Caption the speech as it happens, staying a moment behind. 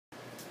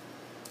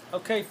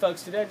Okay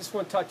folks, today I just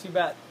want to talk to you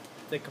about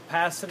the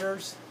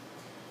capacitors.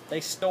 They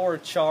store a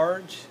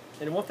charge,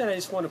 and one thing I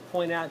just want to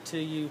point out to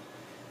you,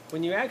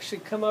 when you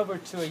actually come over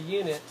to a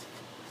unit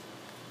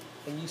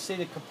and you see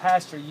the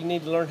capacitor, you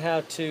need to learn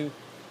how to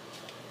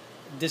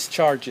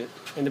discharge it.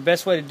 And the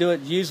best way to do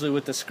it usually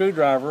with a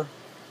screwdriver.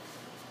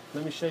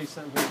 Let me show you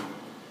something here.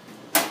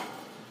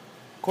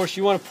 Of course,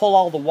 you want to pull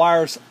all the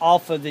wires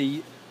off of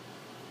the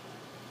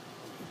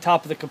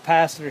top of the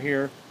capacitor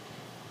here.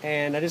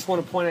 And I just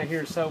want to point out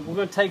here, so we're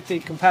going to take the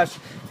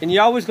capacitor, and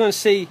you're always going to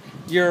see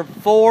your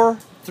 4,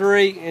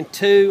 3, and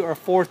 2 or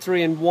 4,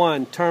 3, and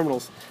 1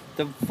 terminals.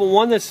 The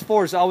one that's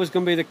 4 is always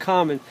going to be the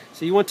common.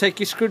 So you want to take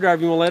your screwdriver,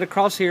 you want to lay it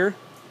across here.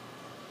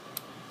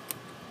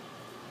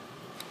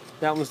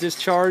 That one's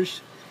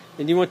discharged.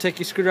 And you want to take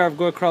your screwdriver,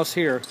 go across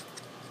here.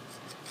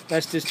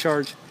 That's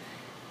discharged.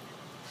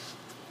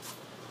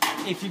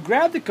 If you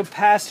grab the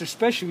capacitor,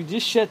 especially if you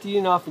just shut the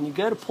unit off and you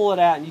go to pull it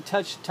out and you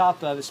touch the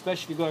top of it,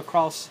 especially if you go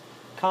across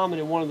common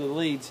in one of the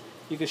leads,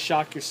 you can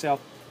shock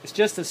yourself. It's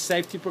just a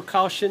safety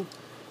precaution.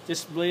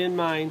 Just bear in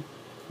mind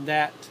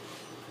that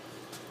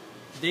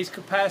these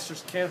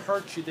capacitors can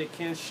hurt you, they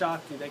can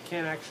shock you, they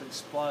can actually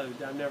explode.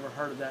 I've never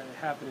heard of that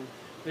happening.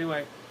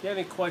 Anyway, if you have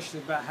any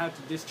questions about how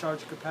to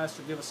discharge a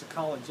capacitor, give us a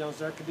call at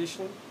Jones Air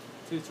Conditioning,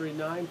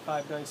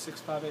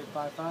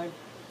 239-596-5855.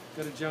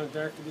 Go to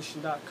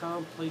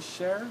jonesairconditioning.com. Please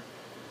share,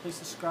 please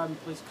subscribe,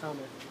 and please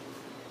comment.